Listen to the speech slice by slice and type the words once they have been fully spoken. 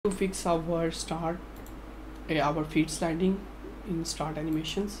To fix our our feet sliding in start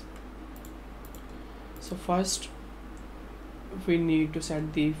animations, so first we need to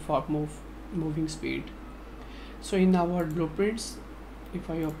set the moving speed. So in our blueprints,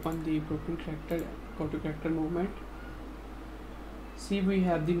 if I open the blueprint character, go to character movement, see we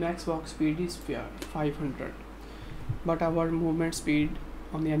have the max walk speed is 500, but our movement speed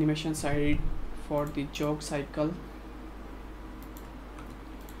on the animation side for the jog cycle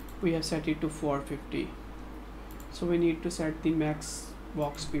we have set it to 450. So we need to set the max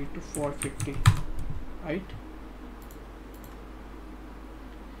walk speed to 450, right?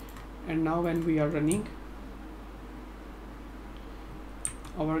 And now when we are running,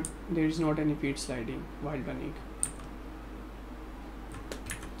 there is not any feet sliding while running.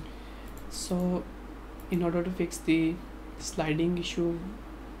 So in order to fix the sliding issue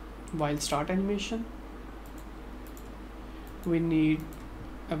while start animation, we need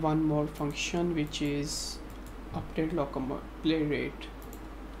one more function, which is update play rate.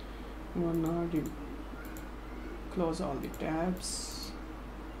 I'm gonna close all the tabs.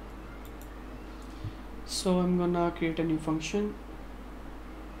 So I'm gonna create a new function.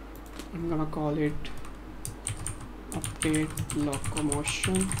 I'm gonna call it update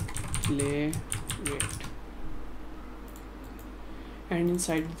locomotion play rate, and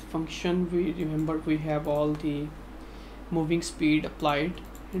inside the function we have all the moving speed applied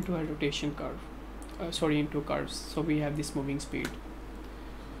into a rotation curve, into curves. So we have this moving speed.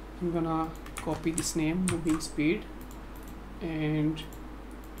 I'm gonna copy this name, moving speed, and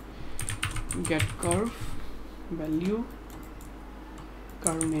get curve value.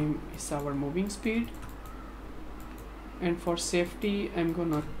 Curve name is our moving speed, and for safety I'm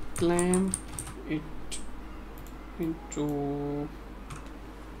gonna clamp it into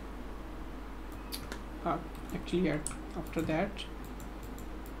after that.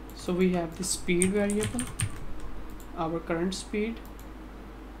 So we have the speed variable, our current speed.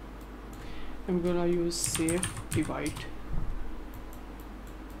 I'm gonna use safe divide.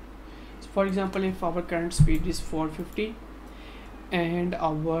 So for example, if our current speed is 450 and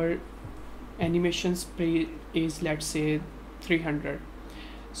our animation speed is, let's say, 300,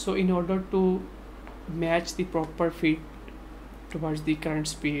 so in order to match the proper fit towards the current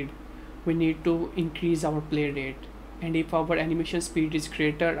speed, we need to increase our play rate. And if our animation speed is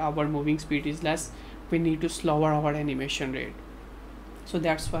greater, our moving speed is less, we need to slower our animation rate. So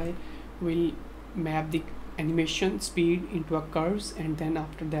that's why we'll map the animation speed into a curves, and then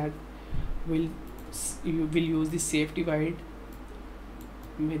after that you will use the safe divide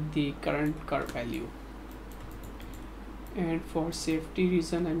with the current curve value. And for safety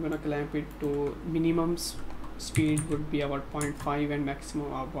reason, I'm gonna clamp it to minimum speed would be our 0.5 and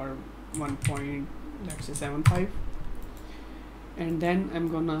maximum our 1.75, and then I'm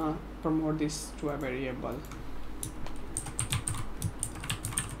gonna promote this to a variable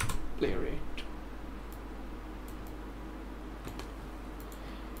play rate.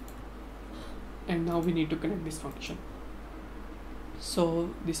 And now we need to connect this function. So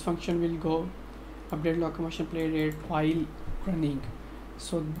this function will go update locomotion play rate while running.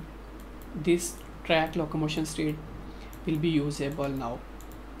 So this track locomotion state will be usable now.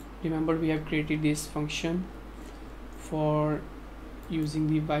 Remember, we have created this function for using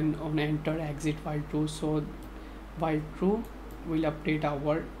the when on enter exit while true. So while true will update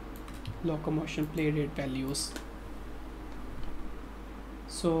our locomotion play rate values.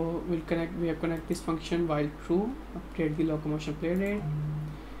 So we have connect this function while true, update the locomotion play rate,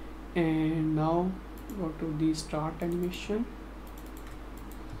 and now go to the start animation,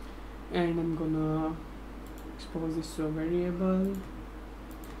 and I'm gonna expose this to a variable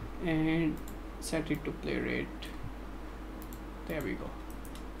and set it to play rate. There we go.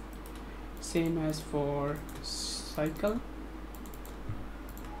 Same as for cycle,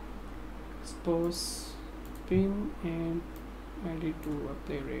 expose pin and add it to a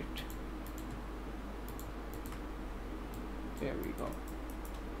play rate. There we go.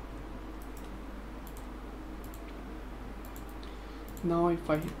 Now if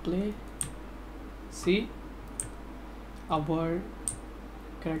I hit play, see our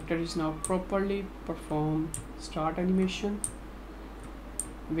character is now properly perform start animation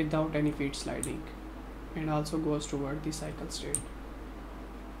without any feet sliding, and also goes toward the cycle state.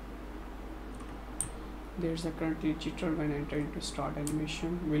 There's a currently jitter when enter into start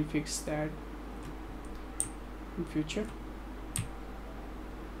animation. We'll fix that in future.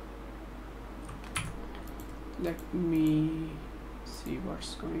 Let me see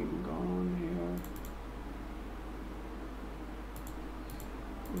what's going on here.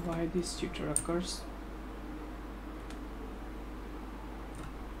 Why this jitter occurs.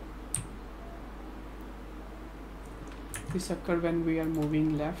 This occur when we are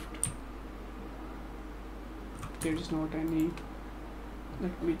moving left. There is not any.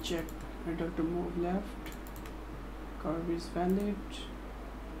 Let me check whether to move left. Curve is valid.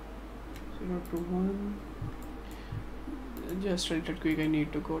 0 to 1. Just a little quick, I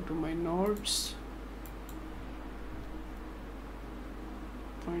need to go to my nodes.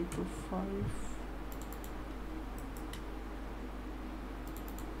 0.25.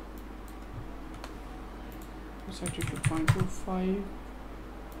 Set it to 0.25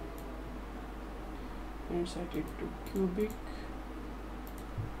 and set it to cubic.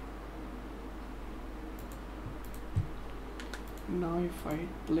 Now if I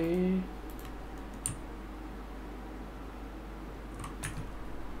play,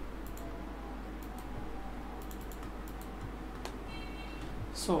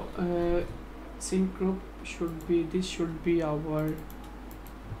 so sync group should be, this should be our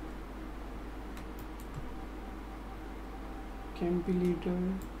can be leader,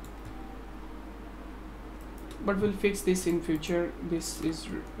 but we'll fix this in future. This is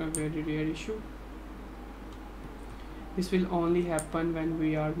a very rare issue. This will only happen when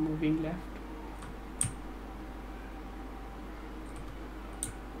we are moving left.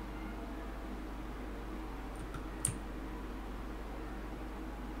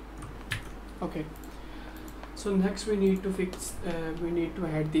 Okay, so next we need to fix, we need to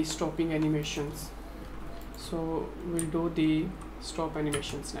add the stopping animations. So we'll do the stop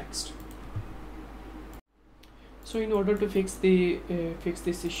animations next. So in order to fix the fix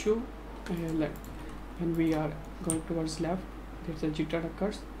this issue, when we are going towards left, there's a jitter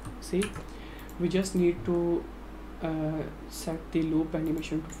occurs. See, we just need to set the loop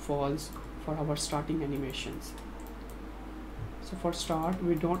animation to false for our starting animations. So for start,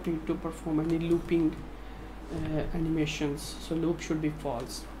 we don't need to perform any looping animations, so loop should be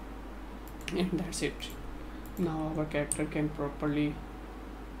false, and that's it. Now our character can properly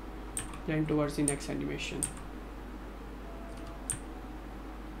blend towards the next animation.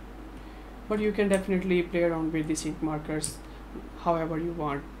 But you can definitely play around with the sync markers however you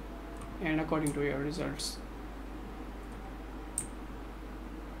want and according to your results.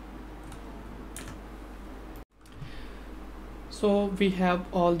 So we have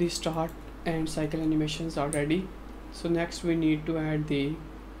all the start and cycle animations already. So next we need to add the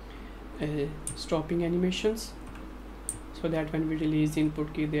stopping animations, so that when we release the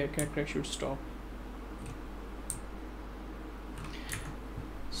input key, their character should stop.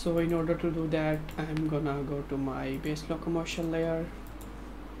 So in order to do that, I'm gonna go to my base locomotion layer,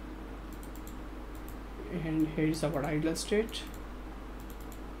 and here is our idle state.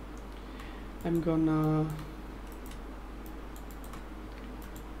 I'm gonna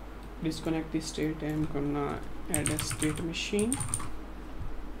disconnect this state. I'm gonna add a state machine,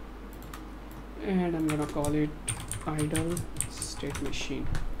 and I'm gonna call it idle state machine.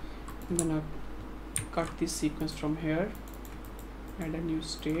 I'm gonna cut this sequence from here, add a new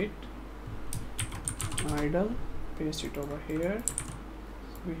state, idle, paste it over here.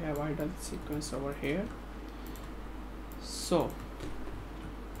 We have idle sequence over here. So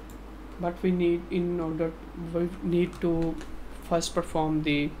but we need, we need to first perform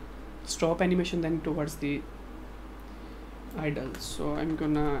the stop animation, then towards the idle. So I'm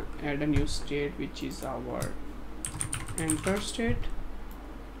gonna add a new state, which is our enter state,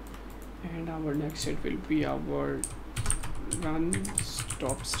 and our next state will be our run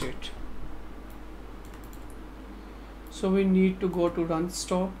stop state. So we need to go to run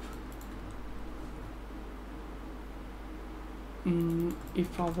stop.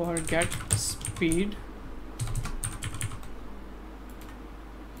 If our get speed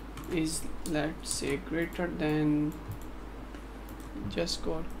is, let's say, greater than, just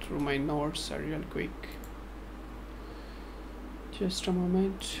go through my notes real quick, just a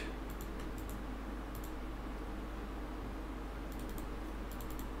moment.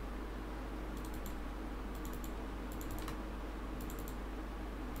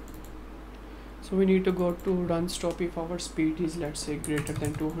 So we need to go to run stop. If our speed is, let's say, greater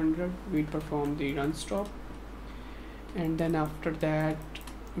than 200, we'll perform the run stop, and then after that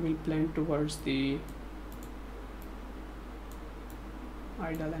we'll blend towards the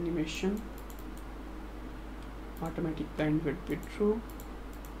idle animation. Automatic blend will be true.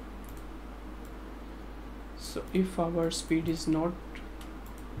 So if our speed is not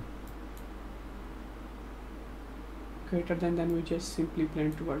greater than, then we just simply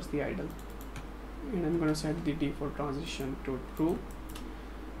blend towards the idle. And I'm gonna set the default transition to true,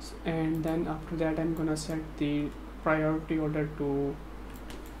 and then after that I'm gonna set the priority order to,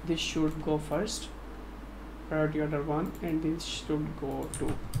 this should go first, priority order 1, and this should go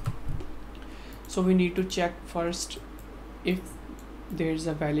 2. So we need to check first if there's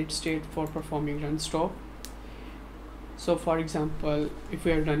a valid state for performing run stop. So for example, if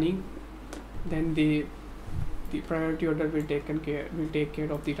we are running, then the priority order will take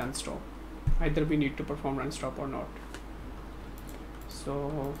care of the run stop, either we need to perform run stop or not.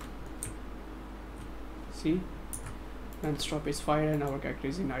 So see, run stop is fired and our character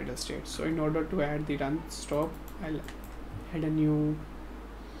is in idle state. So in order to add the run stop, I'll add a new,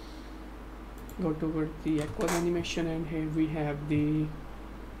 go toward the echo animation, and here we have the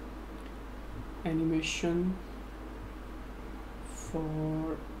animation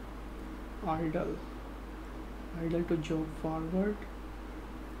for idle to jog forward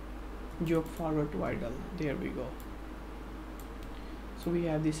to idle. There we go. So we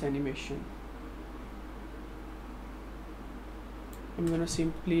have this animation. I'm gonna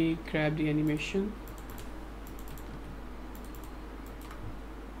simply grab the animation,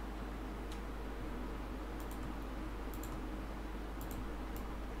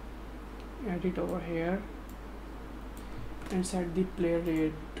 add it over here, and set the play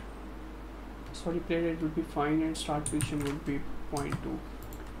rate. Play rate will be fine, and start position will be 0.2.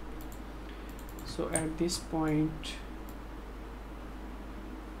 So at this point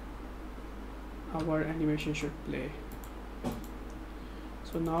our animation should play.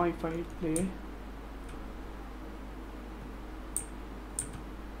 So now if I hit play,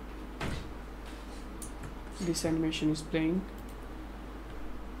 this animation is playing.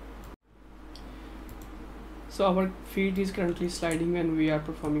 So our feed is currently sliding when we are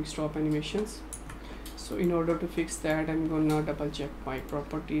performing stop animations. So in order to fix that, I'm gonna double check my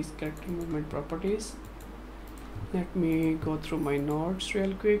properties, character movement properties. Let me go through my nodes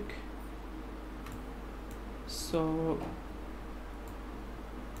real quick. So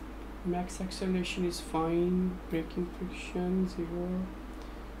max acceleration is fine, braking friction 0,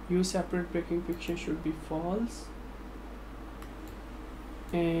 use separate braking friction should be false,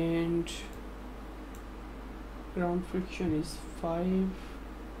 and ground friction is 5,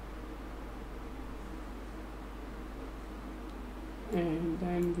 and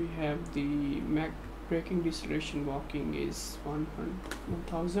then we have the max braking deceleration walking is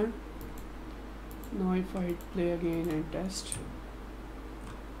 1000. Now if I hit play again and test,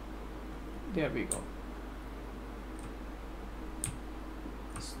 there we go.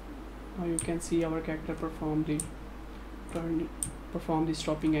 Now you can see our character perform the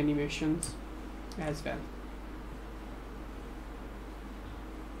stopping animations as well.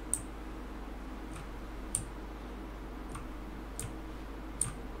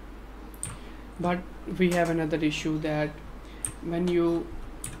 But we have another issue, that when you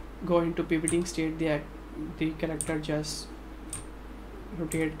go into pivoting state, the character just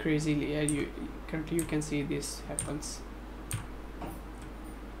rotate crazily, and currently you can see this happens.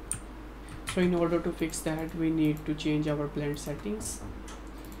 So in order to fix that, we need to change our blend settings.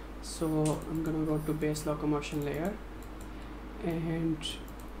 So I'm gonna go to base locomotion layer, and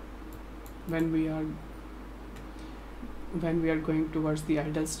when we are going towards the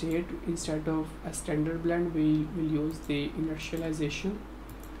idle state, instead of a standard blend, we will use the inertialization.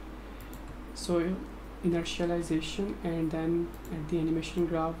 So inertialization, and then at the animation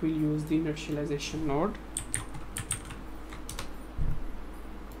graph we'll use the inertialization node.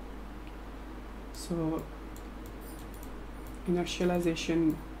 So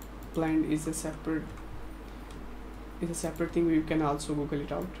inertialization blend is a separate thing. You can also Google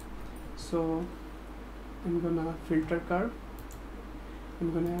it out. So I'm gonna filter curve.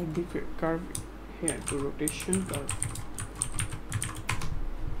 I'm gonna add the curve here to rotation curve.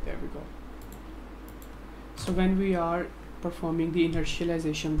 There we go. So when we are performing the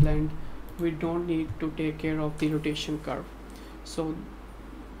inertialization blend, we don't need to take care of the rotation curve. So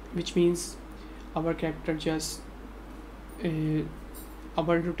which means our character just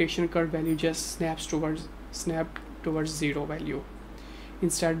our rotation curve value just snapped towards 0 value,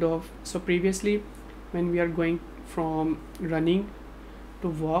 instead of, so previously when we are going from running to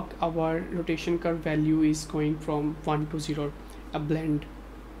walk, our rotation curve value is going from 1 to 0, a blend.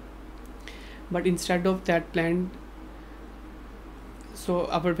 But instead of that blend, so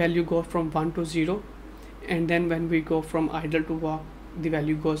our value goes from 1 to 0, and then when we go from idle to walk, the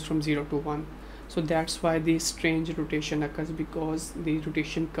value goes from 0 to 1. So that's why this strange rotation occurs, because the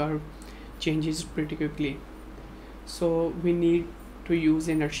rotation curve changes pretty quickly. So we need to use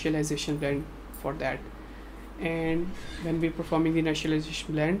inertialization blend for that. And when we're performing the inertialization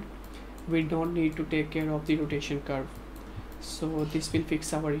blend, we don't need to take care of the rotation curve. So this will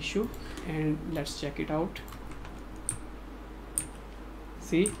fix our issue, and let's check it out.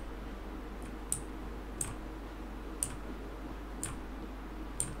 See,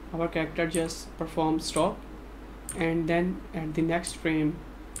 our character just performs stop, and then at the next frame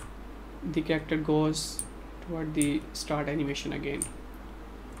the character goes toward the start animation again.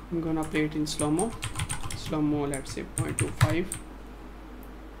 I'm gonna play it in slow-mo, let's say 0.25.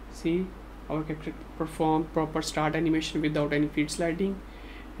 See, our character perform proper start animation without any feet sliding,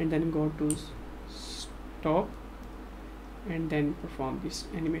 and then go to stop and then perform this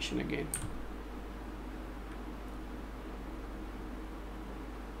animation again.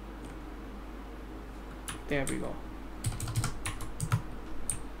 There we go.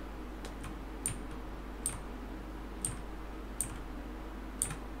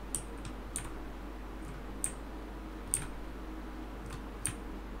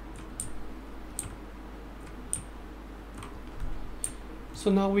 So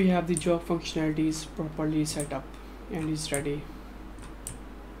now we have the jog functionalities properly set up and is ready.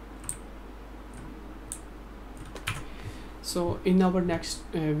 So in our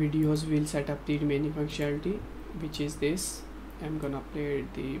next videos we'll set up the remaining functionality, which is this. I'm gonna play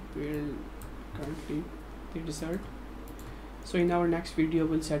the build currently the result. So in our next video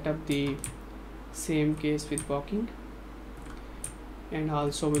we'll set up the same case with walking, and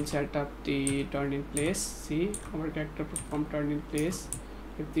also we'll set up the turn in place. See, our character perform turn in place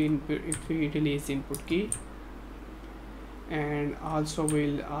if we release the input key, and also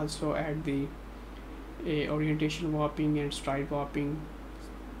we'll also add the orientation warping and stride warping.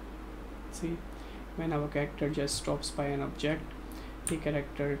 See, when our character just stops by an object, the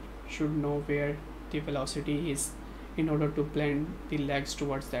character should know where the velocity is in order to blend the legs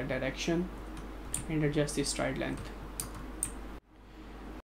towards that direction and adjust the stride length.